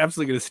 Pat's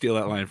absolutely going to steal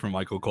that line from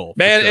Michael Cole,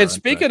 man. Sure, and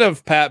speaking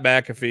of Pat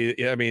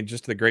McAfee, I mean,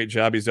 just the great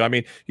job he's doing. I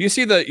mean, you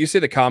see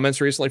the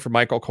comments recently from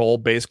Michael Cole,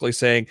 basically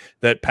saying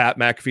that Pat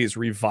McAfee has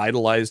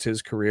revitalized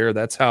his career.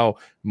 That's how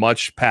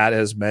much Pat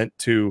has meant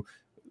to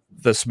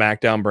the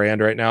SmackDown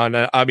brand right now.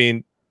 And I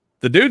mean,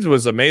 the dude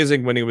was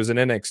amazing when he was in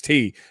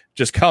NXT,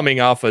 just coming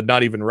off of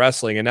not even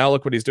wrestling, and now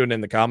look what he's doing in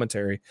the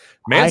commentary.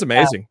 Man's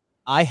amazing.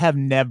 I have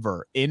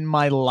never in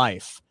my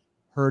life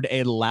heard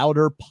a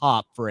louder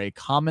pop for a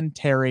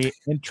commentary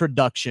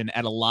introduction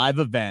at a live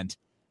event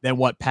than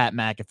what Pat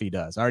McAfee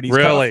does. All right, he's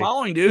really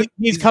following, dude.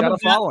 He's coming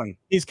following.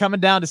 He's coming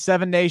down to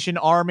Seven Nation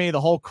Army. The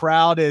whole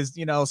crowd is,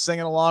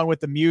 singing along with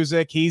the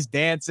music. He's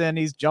dancing.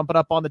 He's jumping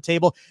up on the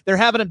table. They're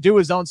having him do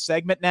his own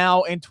segment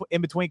now in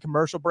between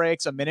commercial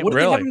breaks. A minute. What do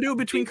they have him do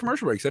between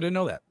commercial breaks? I didn't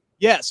know that.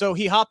 Yeah, so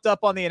he hopped up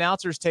on the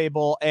announcer's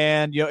table,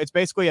 and it's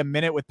basically a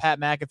minute with Pat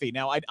McAfee.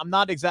 Now, I'm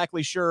not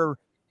exactly sure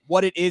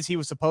what it is he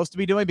was supposed to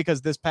be doing,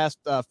 because this past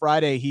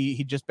Friday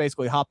he just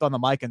basically hopped on the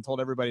mic and told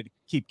everybody to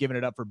keep giving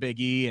it up for Big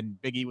E, and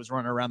Big E was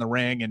running around the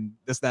ring and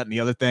this, that, and the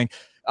other thing.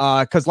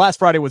 Because last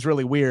Friday was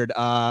really weird,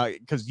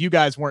 because you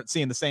guys weren't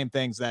seeing the same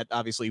things that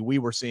obviously we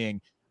were seeing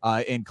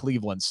in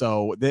Cleveland.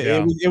 So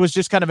it was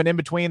just kind of an in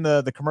between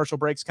the commercial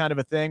breaks kind of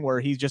a thing, where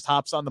he just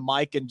hops on the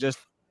mic and just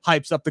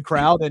hypes up the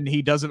crowd, and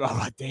he does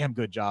a damn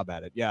good job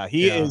at it. Yeah,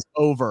 he is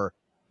over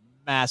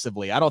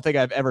massively. I don't think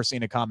I've ever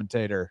seen a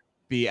commentator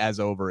be as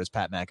over as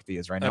Pat McAfee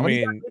is right now. I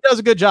mean, he does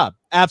a good job.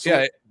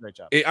 Absolutely, great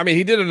job. I mean,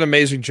 he did an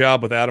amazing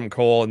job with Adam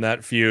Cole in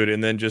that feud,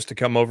 and then just to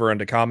come over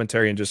into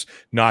commentary and just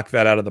knock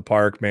that out of the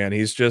park, man.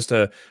 He's just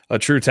a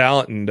true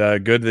talent, and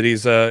good that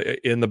he's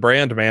in the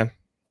brand, man,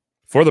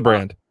 for the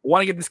brand.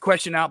 Want to get this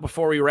question out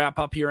before we wrap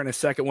up here in a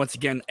second. Once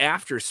again,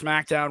 after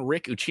SmackDown,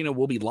 Rick Ucchino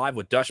will be live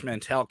with Dutch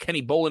Mantel,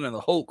 Kenny Bolin, and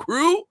the whole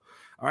crew. All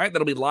right,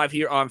 that'll be live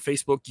here on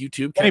Facebook,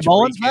 YouTube. Kenny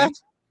Bolin's back?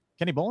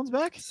 Kenny Bolin's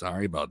back?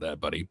 Sorry about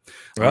that, buddy.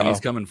 He's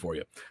coming for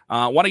you.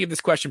 Want to get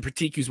this question.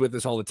 Pratik, with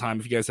us all the time.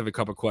 If you guys have a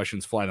couple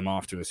questions, fly them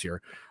off to us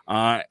here.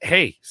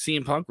 Hey,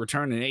 CM Punk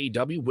return in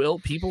AEW. Will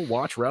people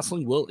watch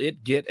wrestling? Will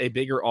it get a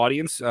bigger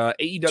audience?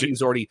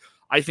 AEW's already,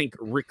 I think,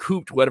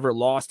 recouped whatever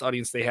lost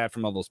audience they had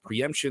from all those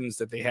preemptions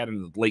that they had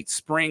in the late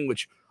spring,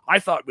 which I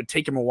thought would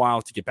take them a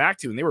while to get back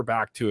to, and they were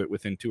back to it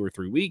within 2 or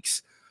 3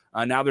 weeks.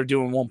 Now they're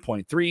doing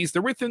 1.3s.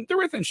 They're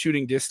within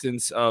shooting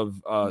distance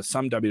of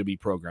some WWE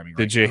programming.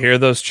 Did you hear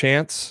those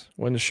chants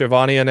when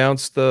Shivani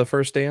announced the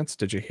first dance?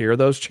 Did you hear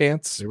those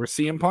chants? They were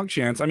CM Punk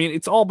chants. I mean,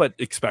 it's all but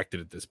expected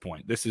at this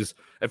point. This is,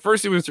 at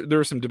first there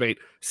was some debate.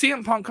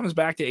 CM Punk comes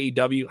back to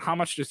AEW. How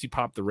much does he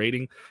pop the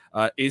rating?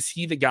 Is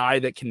he the guy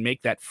that can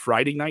make that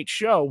Friday night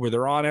show where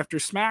they're on after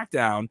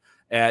SmackDown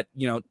at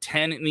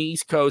 10 in the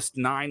East Coast,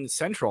 9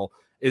 Central?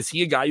 Is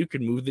he a guy who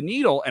can move the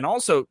needle? And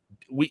also,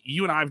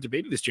 you and I have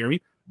debated this,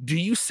 Jeremy. Do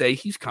you say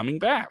he's coming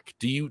back?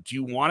 Do you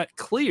want it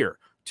clear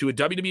to a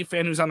WWE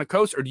fan who's on the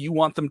coast, or do you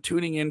want them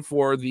tuning in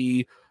for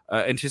the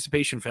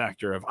anticipation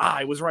factor of,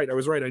 I was right.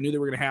 I knew they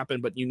were going to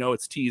happen, but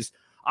it's teased.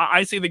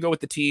 I say they go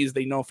with the tease.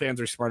 They know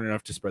fans are smart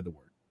enough to spread the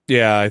word.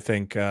 Yeah, I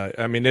think,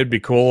 it'd be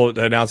cool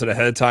to announce it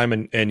ahead of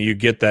time and you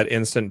get that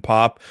instant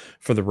pop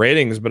for the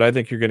ratings, but I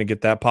think you're going to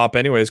get that pop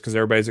anyways because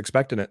everybody's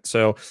expecting it.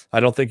 So I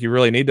don't think you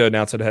really need to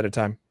announce it ahead of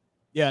time.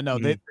 Yeah, no,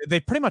 they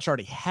pretty much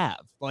already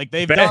have. Like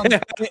they've done.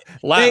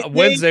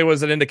 Wednesday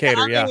was an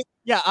indicator.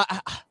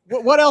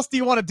 What else do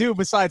you want to do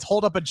besides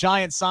hold up a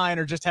giant sign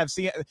or just have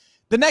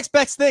the next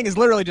best thing is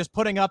literally just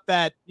putting up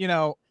that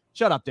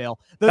shut up, Dale.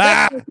 The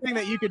next best thing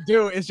that you could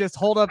do is just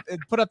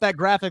put up that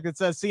graphic that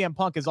says CM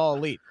Punk is all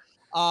elite.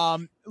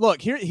 Look,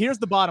 here's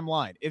the bottom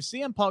line. If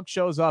CM Punk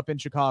shows up in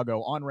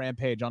Chicago on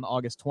Rampage on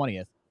August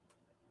 20th,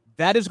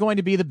 that is going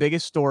to be the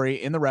biggest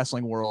story in the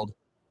wrestling world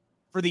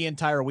for the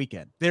entire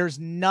weekend. There's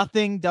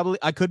nothing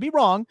I could be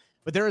wrong,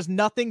 but there is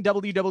nothing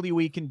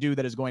WWE can do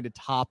that is going to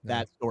top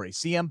that story.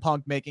 CM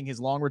Punk making his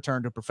long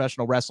return to a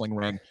professional wrestling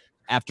ring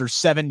after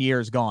 7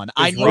 years gone.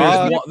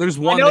 There's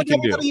one they can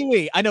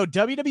do. I know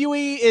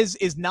WWE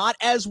is not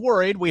as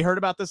worried. We heard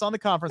about this on the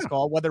conference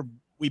call, whether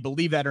we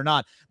believe that or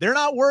not. They're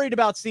not worried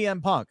about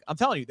CM Punk. I'm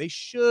telling you, they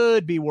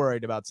should be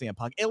worried about CM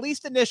Punk, at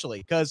least initially,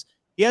 because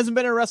he hasn't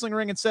been in a wrestling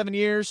ring in 7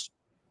 years.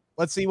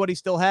 Let's see what he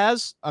still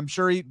has. I'm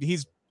sure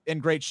he's in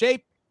great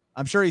shape.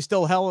 I'm sure he's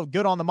still hell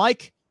good on the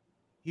mic.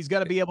 He's got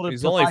to be able to.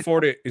 He's only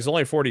 40. He's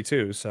only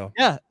 42. So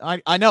yeah,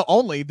 I know.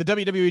 Only the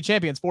WWE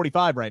champion's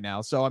 45 right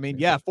now. So I mean,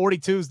 yeah,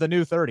 42 is the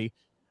new 30.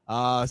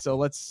 So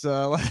let's.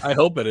 I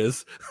hope it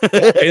is.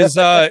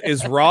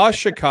 Is Raw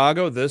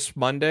Chicago this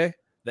Monday?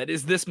 That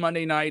is this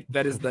Monday night.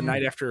 That is the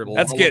night after.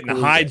 That's getting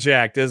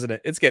hijacked, isn't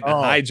it? It's getting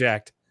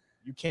hijacked.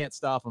 You can't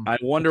stop them. I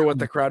wonder what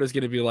the crowd is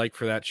going to be like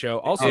for that show.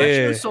 Also, that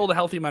show sold a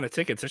healthy amount of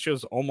tickets. That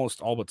show's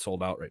almost all but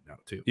sold out right now,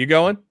 too. You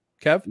going,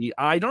 Kev?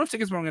 I don't have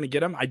tickets, but I'm going to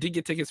get them. I did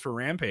get tickets for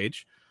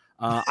Rampage.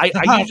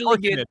 I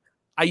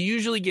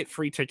usually get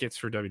free tickets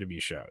for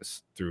WWE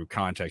shows through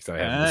contacts that I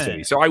have in the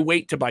city. So I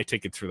wait to buy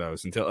tickets for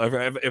those until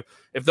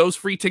if those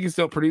free tickets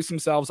don't produce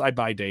themselves, I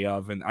buy day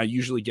of, and I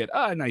usually get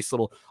a nice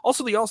little.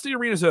 Also, the Allstate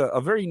Arena is a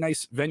very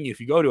nice venue.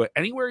 If you go to it,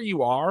 anywhere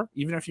you are,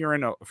 even if you're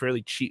in a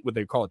fairly cheap, what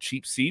they call a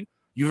cheap seat,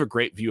 you have a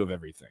great view of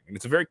everything. And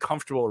it's a very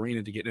comfortable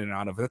arena to get in and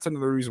out of. That's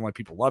another reason why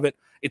people love it.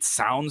 It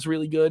sounds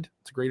really good.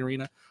 It's a great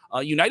arena.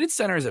 United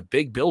Center is a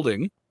big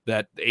building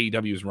that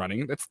AEW is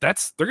running. They're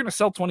going to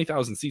sell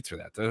 20,000 seats for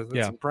that. That's an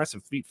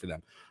impressive feat for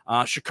them.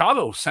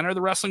 Chicago, center of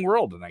the wrestling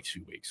world the next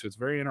few weeks. So it's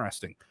very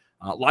interesting.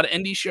 A lot of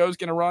indie shows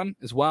going to run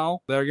as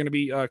well. They're going to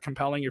be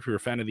compelling if you're a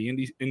fan of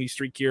the indie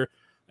streak here.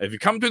 If you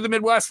come through the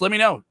Midwest, let me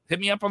know. Hit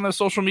me up on the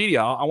social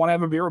media. I want to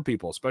have a beer with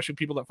people, especially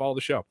people that follow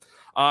the show.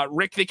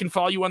 Rick, they can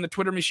follow you on the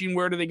Twitter machine.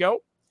 Where do they go?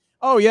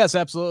 Oh, yes,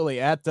 absolutely.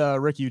 At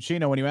Rick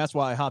Ucchino. When you asked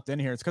why I hopped in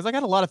here, it's because I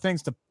got a lot of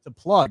things to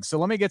plug. So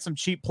let me get some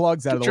cheap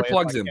plugs out of the way. Get your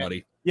plugs in,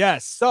 buddy.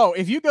 Yes. So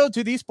if you go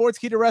to the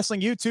Sportskeeda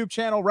Wrestling YouTube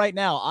channel right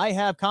now, I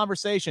have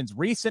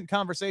recent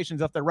conversations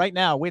up there right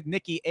now with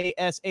Nikki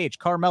ASH,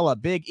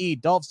 Carmella, Big E,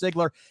 Dolph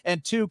Ziggler,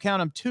 and two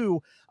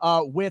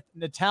with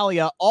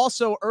Natalia.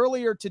 Also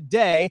earlier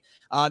today,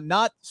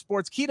 not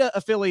Sportskeeda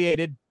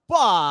affiliated,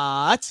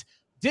 but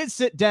did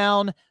sit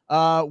down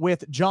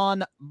with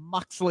Jon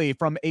Moxley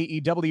from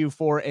AEW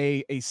for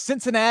a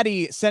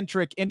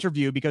Cincinnati-centric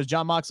interview, because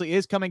Jon Moxley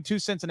is coming to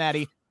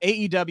Cincinnati,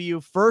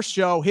 AEW, first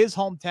show, his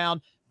hometown,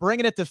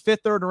 bringing it to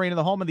Fifth Third Arena,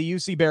 the home of the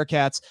UC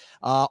Bearcats,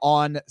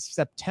 on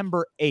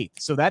September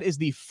 8th. So that is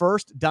the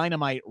first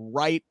Dynamite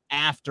right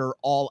after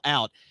All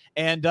Out.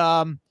 And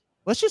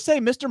let's just say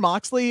Mr.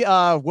 Moxley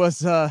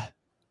was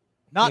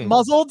not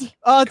muzzled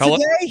today.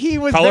 He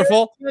was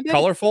colorful,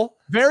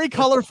 very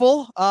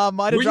colorful.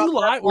 Were you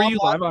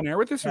live on air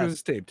with this, or was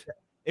it taped?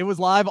 It was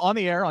live on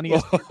the air on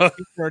ESPN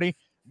 30.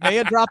 May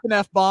have dropped an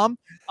F-bomb.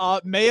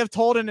 May have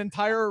told an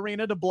entire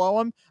arena to blow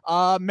him.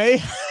 May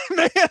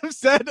have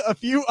said a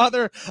few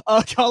other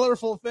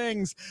colorful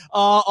things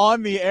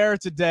on the air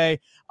today.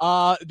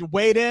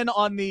 Weighed in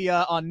on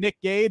on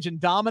Nick Gage and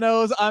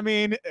Domino's. I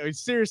mean,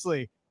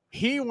 seriously,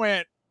 he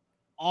went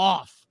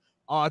off.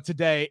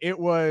 Today. It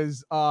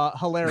was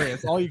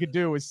hilarious. All you could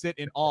do was sit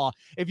in awe.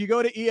 If you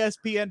go to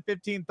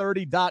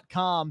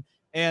ESPN1530.com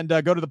and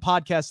go to the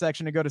podcast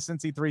section and go to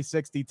Cincy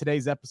 360,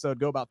 today's episode,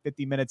 go about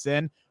 50 minutes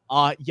in.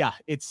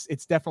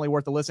 It's definitely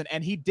worth a listen.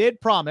 And he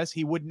did promise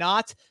he would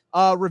not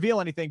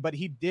reveal anything, but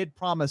he did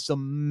promise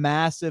some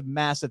massive,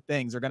 massive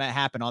things are going to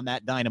happen on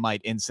that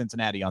Dynamite in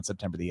Cincinnati on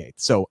September the 8th.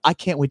 So I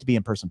can't wait to be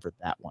in person for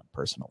that one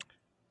personally.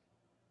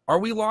 Are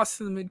we lost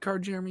in the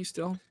mid-card, Jeremy,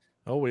 still?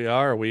 Oh, we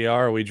are.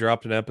 We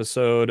dropped an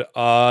episode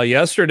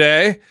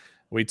yesterday.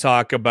 We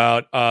talk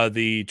about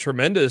the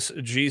tremendous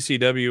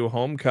GCW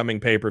homecoming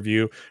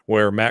pay-per-view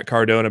where Matt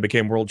Cardona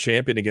became world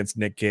champion against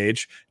Nick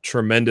Gage.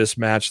 Tremendous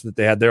match that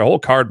they had. Their whole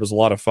card was a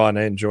lot of fun.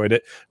 I enjoyed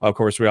it. Of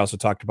course, we also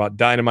talked about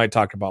Dynamite,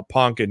 talked about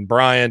Punk and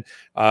Bryan.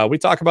 We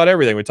talk about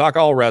everything. We talk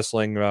all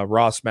wrestling,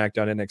 Raw,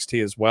 SmackDown,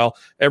 NXT as well.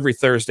 Every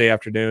Thursday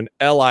afternoon,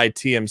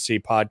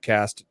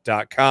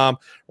 litmcpodcast.com,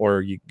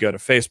 or you can go to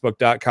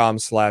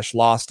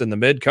facebook.com/lost in the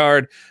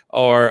midcard,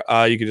 or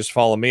you can just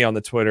follow me on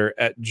the Twitter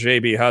at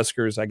JB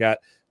Huskers. I got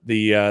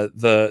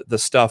the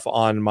stuff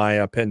on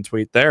my pinned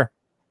tweet there.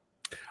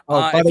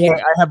 By the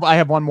way, I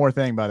have one more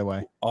thing, by the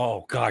way.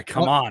 Oh, God,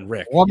 come on,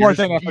 Rick. One more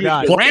thing I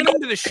forgot. You ran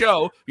into the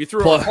show. You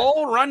threw a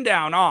whole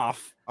rundown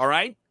off, all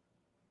right?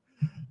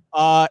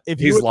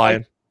 He's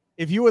lying.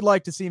 If you would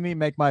like to see me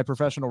make my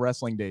professional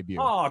wrestling debut.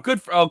 Oh, good.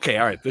 Okay,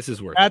 all right. This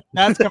is worth it.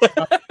 That's coming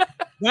up.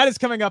 That is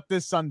coming up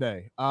this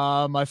Sunday.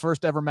 My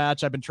first ever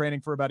match. I've been training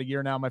for about a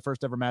year now. My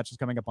first ever match is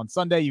coming up on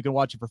Sunday. You can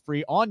watch it for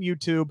free on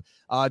YouTube.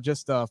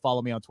 Just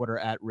follow me on Twitter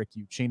at Rick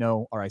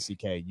Ucchino,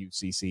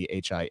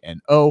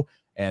 RICKUCCHINO,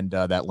 and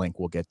that link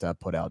will get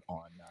put out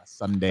on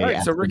Sunday. All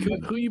right, so Rick,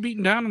 who you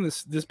beating down in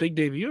this big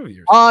debut of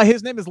yours?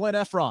 His name is Lynn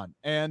Efron,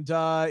 and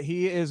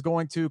he is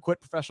going to quit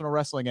professional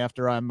wrestling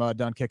after I'm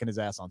done kicking his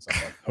ass on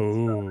Sunday.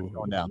 Oh,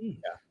 going down. Yeah.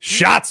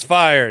 Shots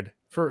fired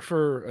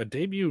for a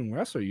debut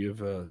wrestler.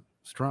 You've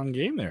strong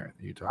game there.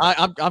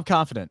 I'm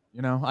confident.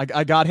 You know,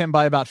 I got him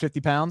by about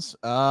 50 pounds.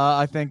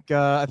 I think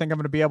I'm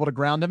going to be able to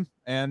ground him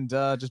and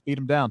just beat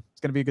him down.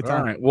 It's going to be a good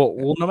time. All right.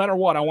 Well, no matter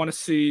what, I want to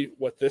see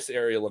what this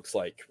area looks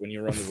like when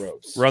you run the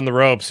ropes. Run the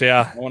ropes,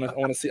 yeah. I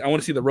want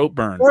to see the rope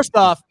burn. First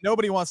off,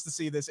 nobody wants to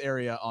see this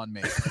area on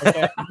me.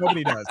 Okay?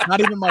 Nobody does.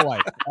 Not even my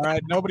wife. All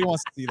right, nobody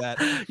wants to see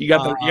that. You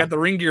got the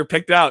ring gear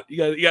picked out.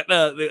 You got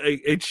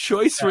a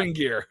choice ring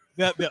gear.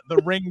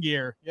 The ring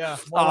gear, yeah.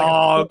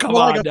 Come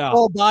on like a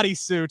full body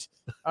suit.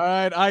 All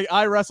right,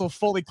 I wrestle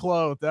fully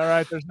clothed. All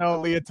right, there's no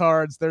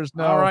leotards. There's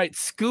no. All right,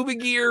 Scuba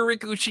Gear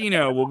Rick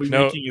Ucchino will be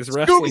making his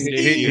wrestling.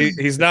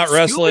 He's not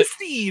wrestling.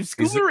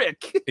 Scuba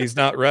Rick. He's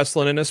not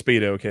wrestling in a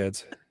Speedo,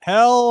 kids.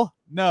 Hell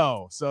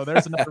no. So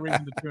there's another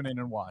reason to tune in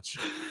and watch.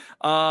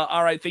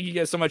 All right. Thank you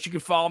guys so much. You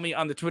can follow me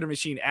on the Twitter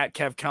machine at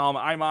KevCalm.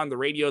 I'm on the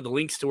radio. The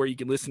links to where you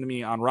can listen to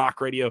me on Rock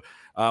Radio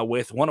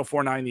with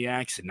 104.9 The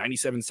Axe and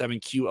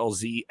 97.7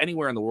 QLZ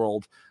anywhere in the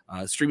world.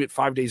 Stream it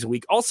 5 days a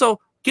week. Also,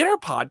 get our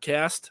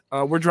podcast.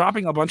 We're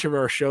dropping a bunch of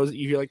our shows that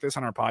you hear like this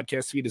on our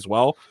podcast feed as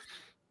well.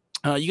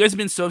 You guys have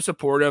been so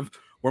supportive.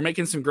 We're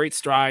making some great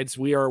strides.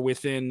 We are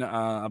within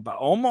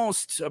about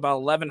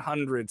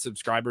 1,100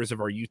 subscribers of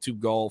our YouTube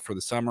goal for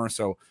the summer.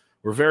 So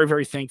we're very,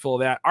 very thankful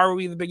of that. Are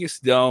we the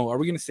biggest? No. Are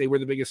we going to say we're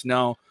the biggest?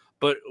 No.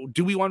 But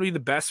do we want to be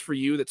the best for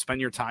you that spend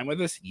your time with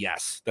us?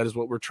 Yes, that is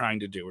what we're trying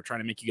to do. We're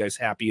trying to make you guys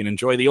happy and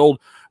enjoy the old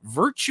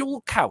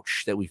virtual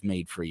couch that we've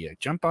made for you.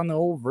 Jump on the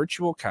old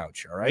virtual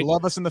couch. All right. They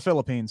love us in the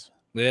Philippines.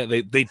 Yeah,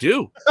 they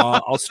do.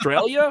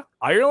 Australia,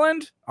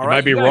 Ireland. All right,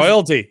 might be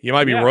royalty. You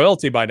might be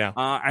royalty by now.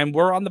 And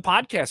we're on the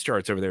podcast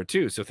charts over there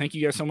too. So thank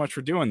you guys so much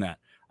for doing that.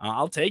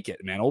 I'll take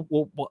it, man.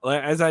 We'll,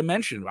 as I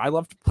mentioned, I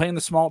love playing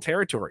the small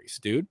territories,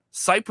 dude.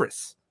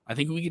 Cyprus. I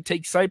think we could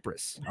take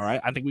Cyprus. All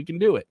right. I think we can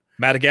do it.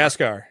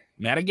 Madagascar.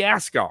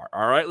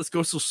 All right. Let's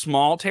go some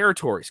small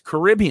territories.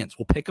 Caribbeans.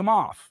 We'll pick them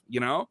off, you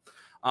know.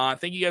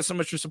 Thank you guys so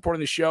much for supporting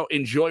the show.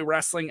 Enjoy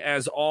wrestling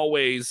as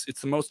always.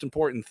 It's the most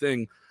important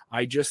thing.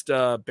 I just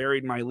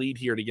buried my lead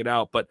here to get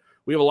out, but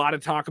we have a lot to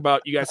talk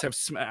about. You guys have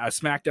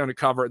SmackDown to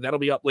cover. That'll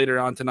be up later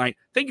on tonight.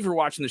 Thank you for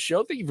watching the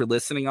show. Thank you for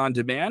listening on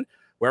demand.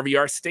 Wherever you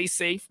are, stay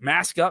safe,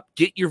 mask up,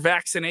 get your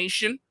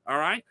vaccination. All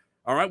right.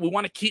 All right. We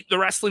want to keep the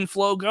wrestling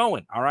flow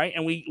going. All right.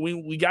 And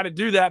we got to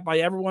do that by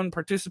everyone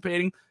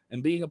participating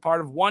and being a part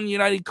of one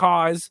united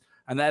cause.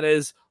 And that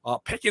is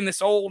picking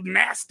this old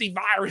nasty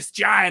virus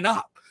giant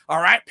up. All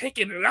right.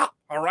 Picking it up.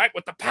 All right.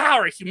 With the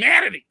power of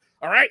humanity.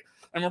 All right.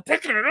 And we're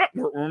picking it up.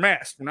 We're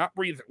masked. We're not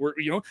breathing.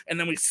 And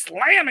then we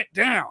slam it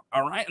down.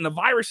 All right. And the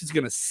virus is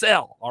going to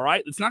sell. All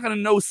right. It's not going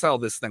to no-sell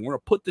this thing. We're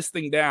going to put this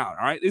thing down.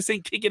 All right. This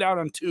ain't kick it out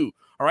on two.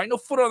 All right. No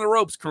foot on the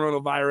ropes,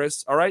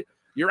 coronavirus. All right.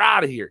 You're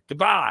out of here.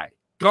 Goodbye.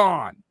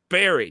 Gone.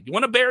 Buried. You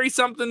want to bury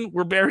something?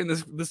 We're burying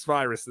this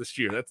virus this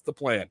year. That's the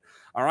plan.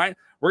 All right.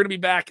 We're going to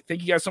be back.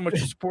 Thank you guys so much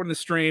for supporting the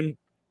stream.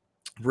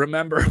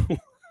 Remember.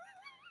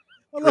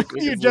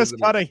 You just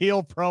got a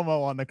heel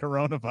promo on the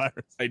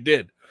coronavirus. I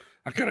did.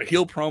 I got a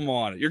heel promo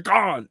on it. You're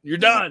gone. You're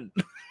done.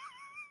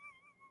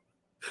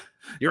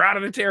 You're out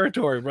of the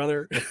territory,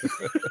 brother.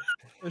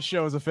 This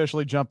show has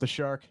officially jumped the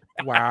shark.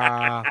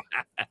 Wow.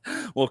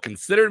 Well,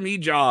 consider me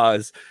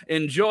Jaws.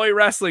 Enjoy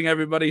wrestling,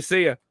 everybody.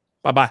 See ya.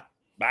 Bye-bye.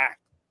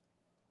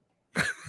 Bye.